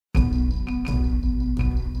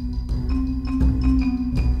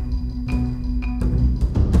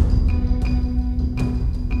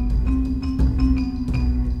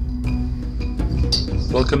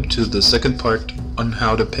Welcome to the second part on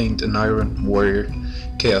how to paint an Iron Warrior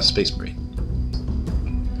Chaos Space Marine.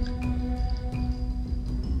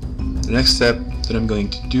 The next step that I'm going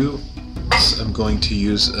to do is I'm going to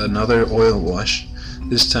use another oil wash,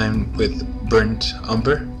 this time with burnt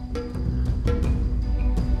umber,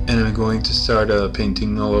 and I'm going to start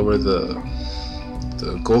painting all over the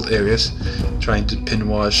gold areas, trying to pin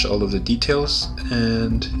wash all of the details,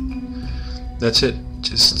 and that's it.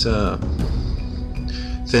 Just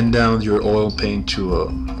thin down your oil paint to a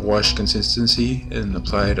wash consistency and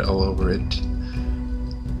apply it all over it.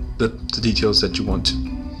 The details that you want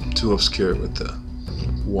to obscure with the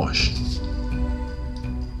wash.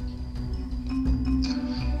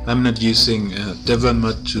 I'm not using Devlan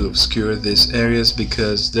mud to obscure these areas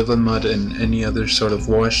because Devlan mud and any other sort of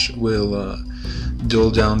wash will dull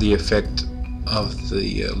down the effect of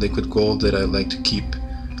the liquid gold that I like to keep.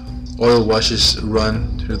 Oil washes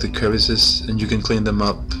run through the crevices and you can clean them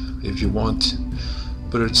up if you want,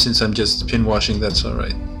 but since I'm just pin washing, that's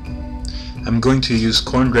alright. I'm going to use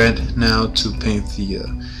Khorne red now to paint the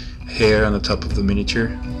hair on the top of the miniature,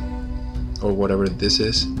 or whatever this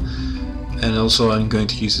is, and also I'm going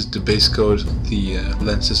to use it to base coat the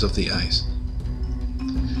lenses of the eyes.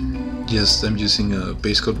 I'm using a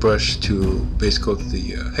base coat brush to base coat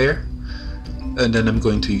the hair, and then I'm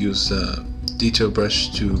going to use detail brush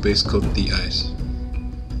to base coat the eyes.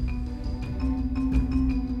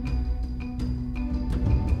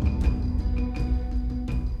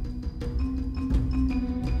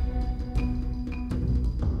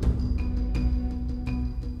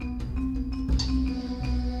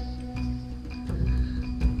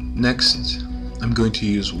 Next, I'm going to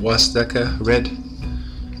use Wazdaka red,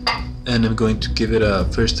 and I'm going to give it a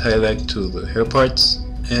first highlight to the hair parts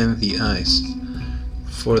and the eyes.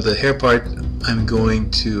 For the hair part, I'm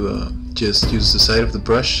going to just use the side of the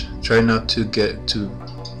brush. Try not to get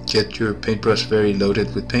your paintbrush very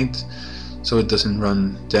loaded with paint, so it doesn't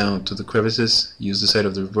run down to the crevices. Use the side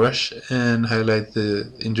of the brush and highlight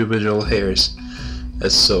the individual hairs,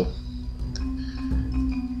 as so.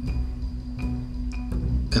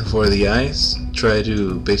 And for the eyes, try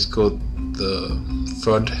to base coat the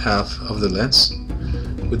front half of the lens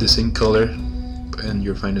with the same color and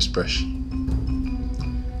your finest brush.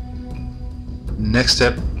 Next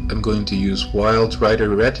step, I'm going to use Wild Rider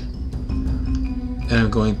red, and I'm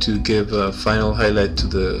going to give a final highlight to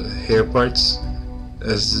the hair parts,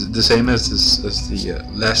 as the same as the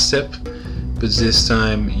last step, but this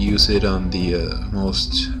time use it on the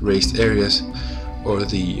most raised areas, or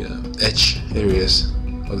the edge areas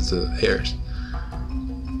of the hairs.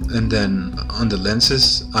 And then on the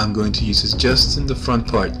lenses, I'm going to use it just in the front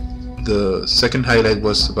part. The second highlight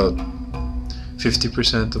was about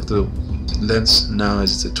 50% of the lens, now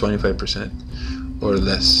it's at 25% or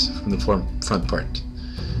less from the front part.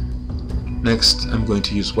 Next, I'm going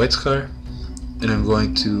to use white scar, and I'm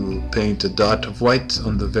going to paint a dot of white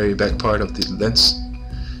on the very back part of the lens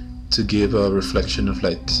to give a reflection of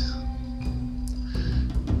light.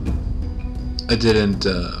 I didn't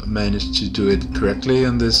manage to do it correctly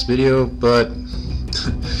on this video, but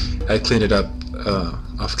I cleaned it up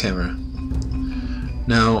off camera.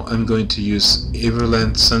 Now I'm going to use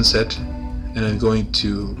Averland Sunset, and I'm going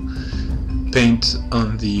to paint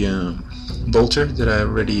on the bolter that I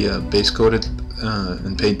already base coated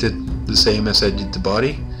and painted the same as I did the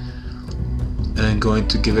body, and I'm going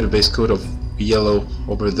to give it a base coat of yellow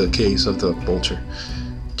over the case of the bolter.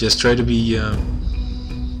 Just try to be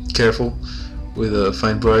careful with a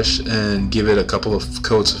fine brush and give it a couple of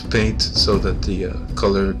coats of paint so that the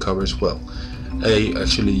color covers well. I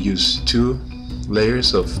actually use 2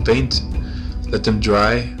 layers of paint, let them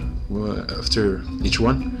dry after each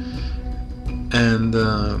one, and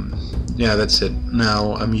yeah, that's it.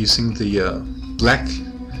 Now I'm using the black,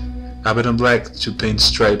 Abbadon black, to paint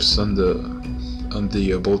stripes on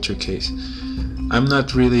the bolter case. I'm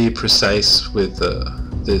not really precise with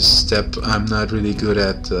this step. I'm not really good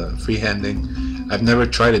at freehanding. I've never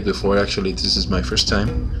tried it before, actually. This is my first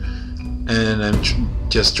time, and I'm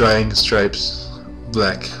just drying stripes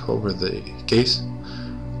black over the case.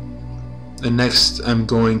 And next I'm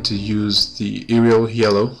going to use the Yriel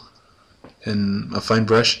yellow and a fine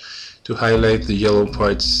brush to highlight the yellow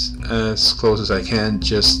parts as close as I can,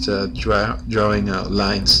 just drawing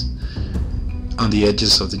lines on the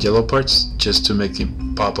edges of the yellow parts just to make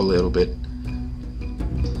them pop a little bit.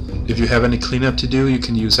 If you have any cleanup to do, you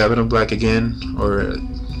can use Abbadon black again, or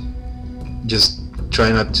just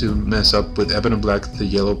try not to mess up with Abbadon black the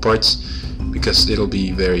yellow parts, because it'll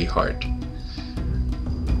be very hard.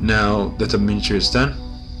 Now that the miniature is done,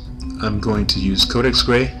 I'm going to use Codex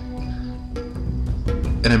gray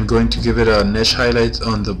and I'm going to give it a niche highlight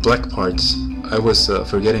on the black parts. I was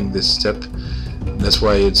forgetting this step. That's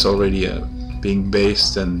why it's already being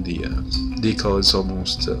based and the decal is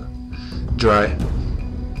almost dry.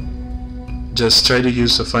 Just try to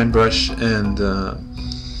use a fine brush and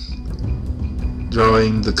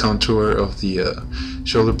drawing the contour of the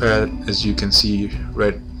shoulder pad, as you can see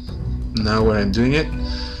right now when I'm doing it.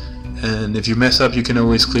 And if you mess up, you can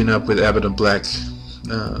always clean up with Abbadon black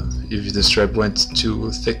if the stripe went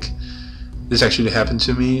too thick. This actually happened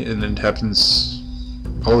to me, and it happens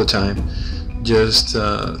all the time. Just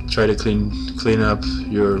try to clean up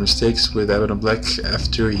your mistakes with Abbadon black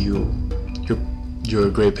after your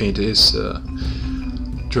gray paint is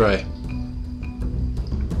dry.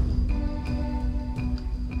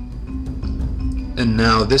 And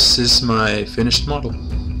now this is my finished model.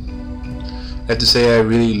 I have to say I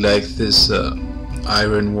really like this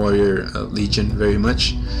Iron Warrior Legion very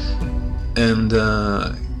much, and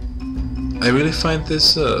I really find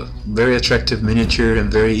this very attractive miniature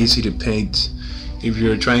and very easy to paint. If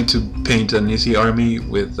you're trying to paint an easy army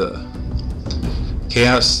with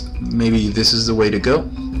chaos, maybe this is the way to go.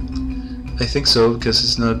 I think so, because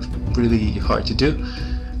it's not really hard to do,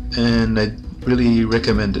 and I really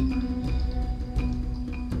recommend it.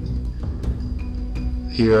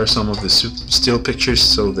 Here are some of the still pictures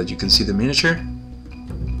so that you can see the miniature.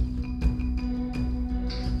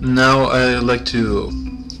 Now I'd like to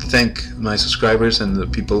thank my subscribers and the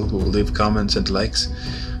people who leave comments and likes.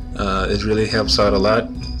 It really helps out a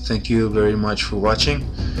lot. Thank you very much for watching,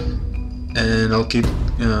 and I'll keep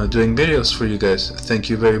doing videos for you guys. Thank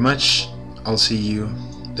you very much. I'll see you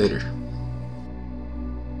later.